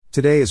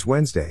Today is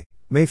Wednesday,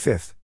 May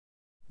 5th.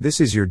 This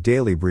is your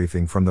daily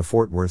briefing from the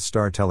Fort Worth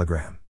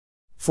Star-Telegram.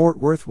 Fort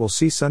Worth will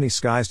see sunny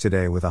skies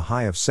today with a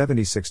high of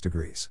 76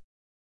 degrees.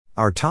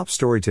 Our top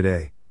story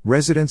today: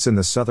 residents in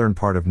the southern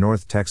part of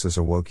North Texas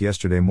awoke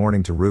yesterday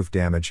morning to roof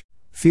damage,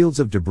 fields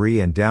of debris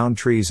and downed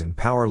trees and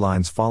power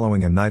lines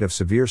following a night of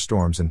severe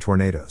storms and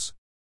tornadoes.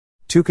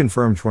 2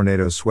 confirmed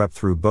tornadoes swept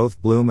through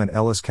both Bloom and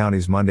Ellis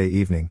counties Monday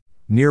evening,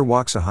 near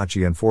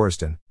Waxahachie and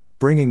Forreston,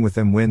 bringing with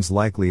them winds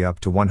likely up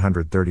to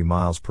 130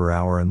 miles per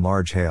hour and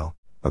large hail,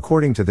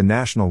 according to the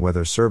National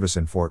Weather Service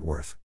in Fort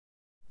Worth.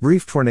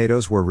 Brief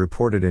tornadoes were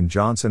reported in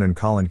Johnson and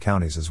Collin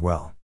counties as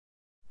well.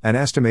 An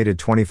estimated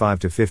 25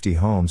 to 50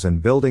 homes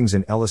and buildings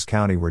in Ellis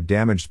County were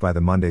damaged by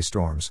the Monday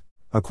storms,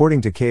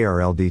 according to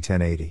KRLD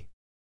 1080.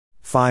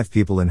 5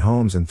 people in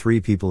homes and 3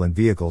 people in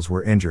vehicles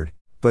were injured,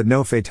 but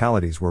no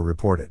fatalities were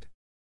reported.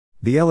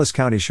 The Ellis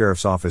County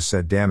Sheriff's Office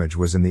said damage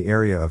was in the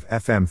area of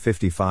FM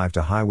 55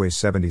 to Highway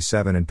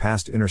 77 and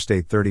past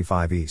Interstate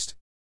 35 East.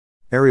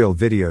 Aerial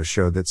videos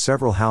showed that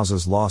several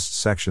houses lost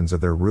sections of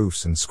their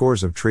roofs and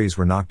scores of trees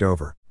were knocked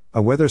over,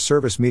 a Weather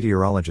Service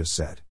meteorologist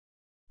said.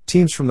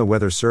 Teams from the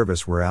Weather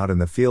Service were out in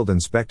the field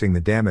inspecting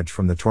the damage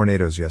from the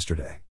tornadoes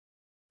yesterday.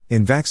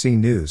 In vaccine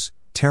news,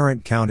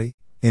 Tarrant County,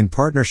 in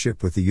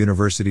partnership with the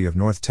University of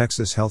North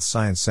Texas Health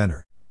Science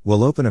Center,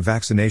 will open a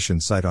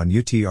vaccination site on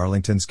UT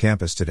Arlington's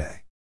campus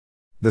today.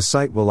 The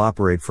site will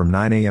operate from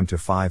 9 a.m. to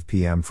 5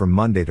 p.m. from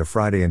Monday to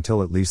Friday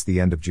until at least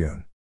the end of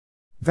June.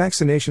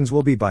 Vaccinations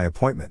will be by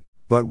appointment,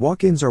 but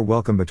walk-ins are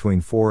welcome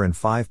between 4 and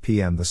 5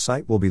 p.m. The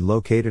site will be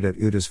located at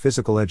UTA's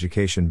Physical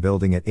Education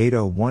Building at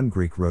 801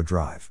 Greek Road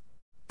Drive.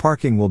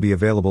 Parking will be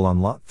available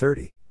on Lot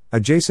 30,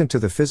 adjacent to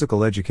the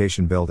Physical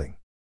Education Building.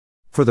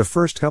 For the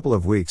first couple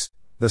of weeks,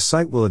 the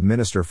site will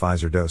administer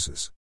Pfizer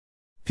doses.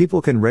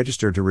 People can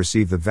register to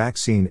receive the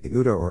vaccine at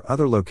UTA or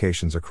other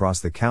locations across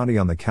the county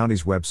on the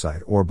county's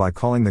website or by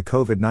calling the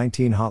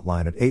COVID-19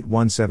 hotline at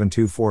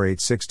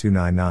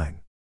 817-248-6299.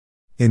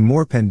 In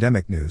more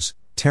pandemic news,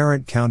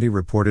 Tarrant County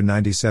reported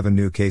 97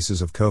 new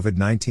cases of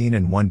COVID-19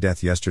 and 1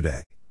 death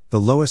yesterday,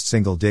 the lowest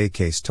single-day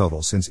case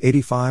total since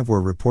 85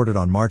 were reported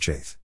on March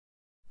 8.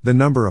 The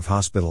number of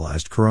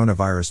hospitalized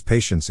coronavirus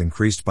patients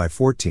increased by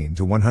 14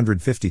 to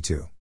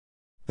 152.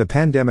 The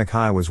pandemic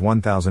high was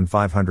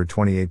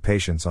 1,528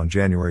 patients on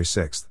January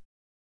 6.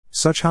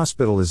 Such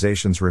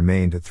hospitalizations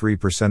remained at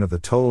 3% of the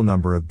total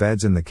number of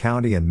beds in the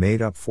county and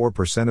made up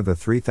 4% of the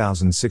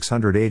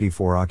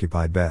 3,684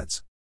 occupied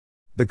beds.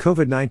 The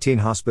COVID-19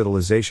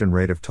 hospitalization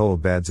rate of total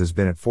beds has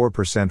been at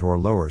 4% or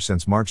lower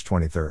since March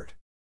 23.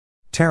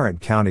 Tarrant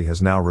County has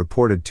now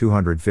reported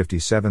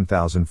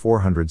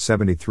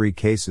 257,473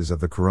 cases of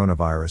the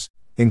coronavirus,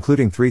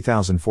 including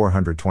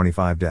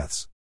 3,425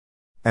 deaths.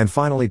 And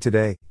finally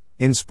today,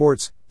 in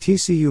sports,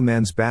 TCU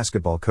men's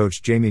basketball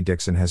coach Jamie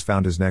Dixon has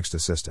found his next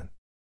assistant.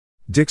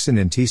 Dixon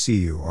and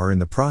TCU are in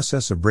the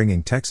process of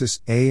bringing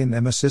Texas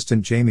A&M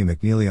assistant Jamie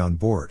McNeely on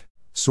board,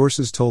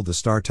 sources told the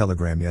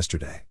Star-Telegram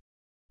yesterday.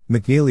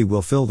 McNeely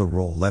will fill the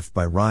role left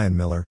by Ryan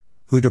Miller,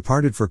 who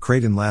departed for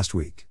Creighton last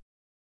week.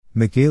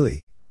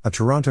 McNeely, a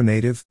Toronto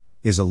native,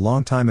 is a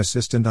longtime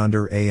assistant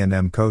under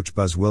A&M coach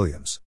Buzz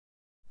Williams.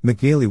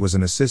 McNeely was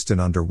an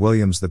assistant under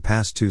Williams the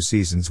past 2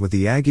 seasons with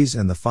the Aggies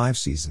and the 5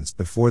 seasons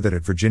before that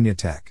at Virginia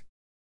Tech.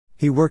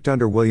 He worked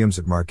under Williams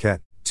at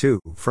Marquette,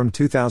 too, from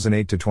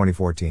 2008 to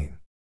 2014.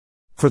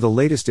 For the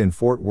latest in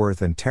Fort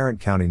Worth and Tarrant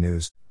County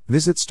news,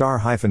 visit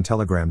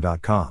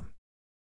star-telegram.com.